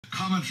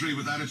Commentary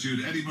with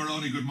attitude. Eddie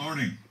Moroney, good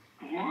morning.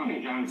 Good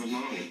morning, John. Good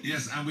morning.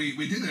 Yes, and we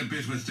did a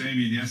bit with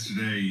Damien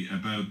yesterday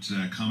about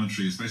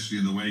commentary, especially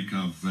in the wake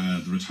of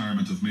the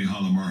retirement of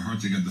Micheál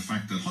Moroney and the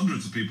fact that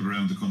hundreds of people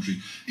around the country,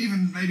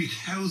 even maybe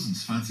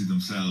thousands, fancied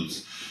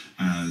themselves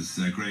as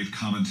great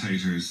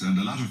commentators, and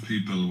a lot of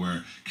people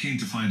were keen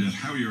to find out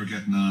how you were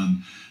getting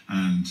on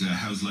and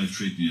how's life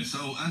treating you.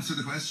 So answer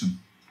the question.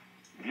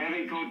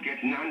 Very good,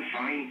 getting on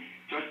fine.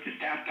 Just to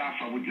start off,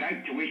 I would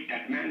like to wish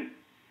that man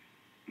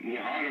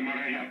Micheál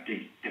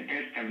Moroney the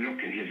best of luck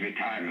in his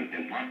retirement,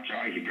 and what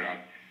joy he brought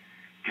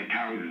to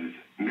thousands,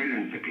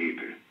 millions of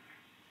people.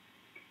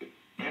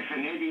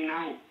 Effin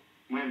now,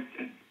 we're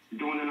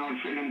doing an old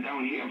film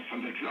down here for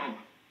the club.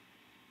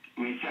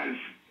 Myself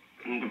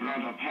and the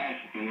brother Pat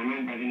and a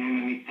man by the name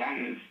of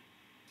Mick,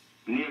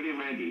 nearly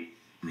ready.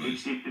 Right.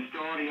 It's the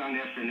story on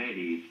Effin,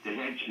 it's the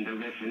legend of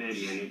Effin,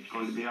 and it's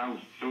going to be out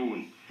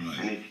soon. Right.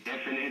 And it's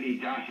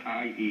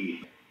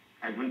effin.ie.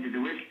 I wanted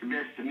to wish the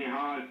best to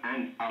Micheál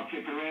and our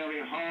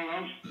Tipperary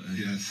haulers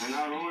Yes. and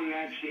our own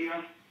lads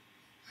here.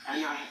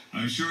 And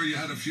I'm sure you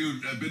had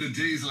a bit of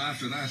diesel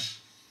after that.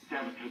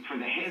 for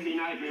the heavy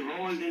night, we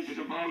rolled into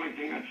the bowling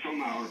thing at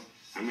some hour,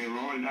 and we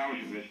rolled out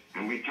of it,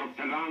 and we took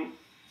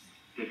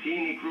the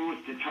scenic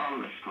route to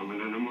Taurus coming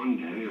on a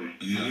Monday anyway.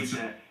 Yeah, and it's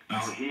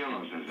our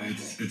heroes, as I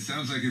say. It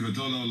sounds like you've a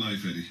dull old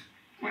life, Eddie.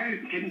 Well,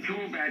 it didn't too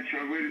bad,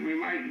 so we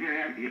might as well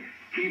have to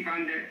keep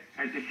on the,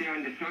 as they say,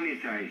 on the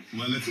sunny side.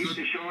 Well, it's keep good.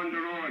 the show on the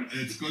road.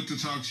 It's good to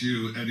talk to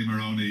you, Eddie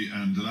Moroney,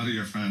 and a lot of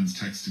your fans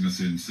texting us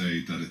in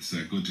say that it's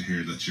good to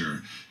hear that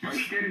you're I'm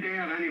still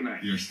there anyway.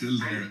 You're still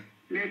there. And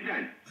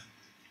listen,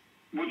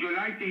 would you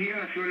like to hear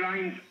a few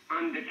lines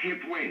on the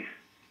tip win?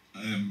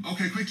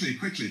 Okay,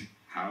 quickly.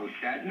 How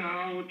sad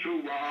now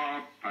to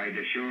walk by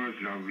the shore's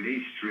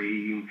lovely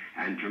stream,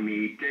 and to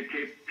meet the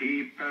tip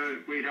people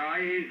with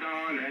eyes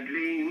all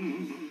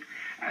agleam,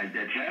 as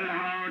they tell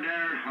how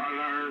their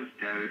hollers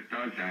dealt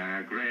us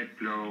a great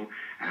blow,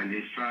 and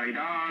destroyed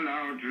all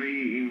our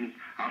dreams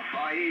of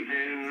 5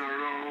 in a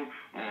row.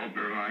 Oh,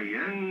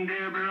 Brian,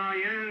 dear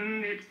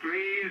Brian, it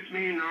grieves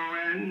me no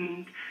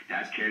end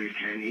that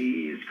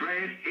Kilkenny's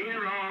great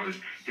heroes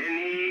the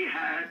knee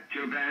had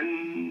to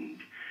bend.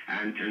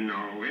 And to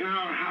know in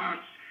our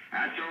hearts,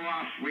 as so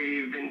oft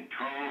we've been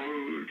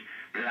told,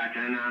 black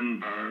and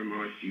amber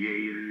must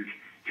yield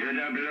to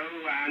the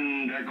blue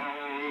and the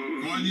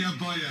gold. Go on, you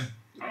boy.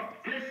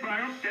 Up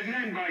the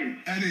Glen, boys.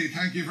 Eddie,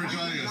 thank you for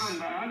joining us.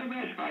 All the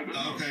best, boy. Good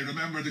luck. Okay,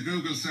 remember the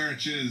Google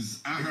search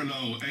is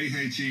Aherlow,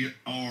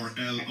 AHERLOW,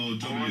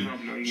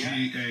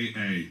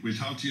 GAA. We'll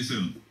talk to you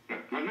soon.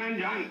 Good man,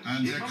 John.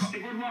 And You've got the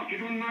good work. You're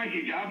doing a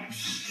mighty job.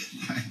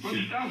 Thank Good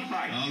you. stuff,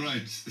 boy. All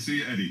right, see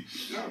you, Eddie.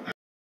 Look.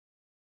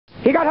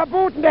 He got a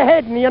boot in the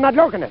head and you're not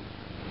looking at it.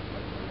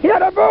 He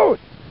got a boot.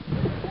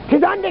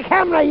 He's on the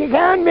camera, you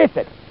can't miss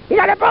it. He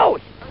got a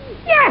boot.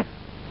 Yeah.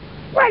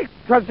 Well,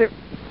 'twas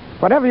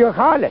whatever you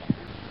call it.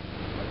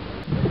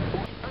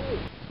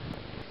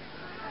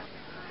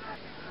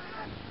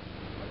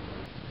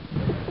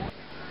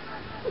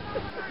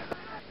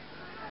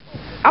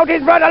 Out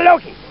his brother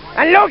Loki.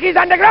 And Loki's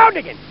on the ground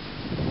again.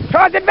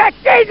 Throws it back.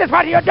 Jesus,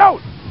 what are you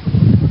doing?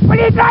 Well,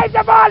 he drives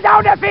the ball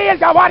down the field,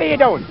 so what are you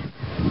doing?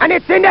 And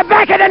it's in the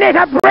back of the net,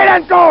 a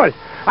brilliant goal.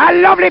 A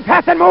lovely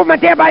passing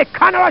movement here by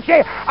Conor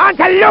O'Shea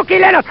onto Lucky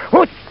Leonard,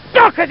 who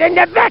stuck it in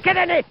the back of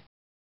the net.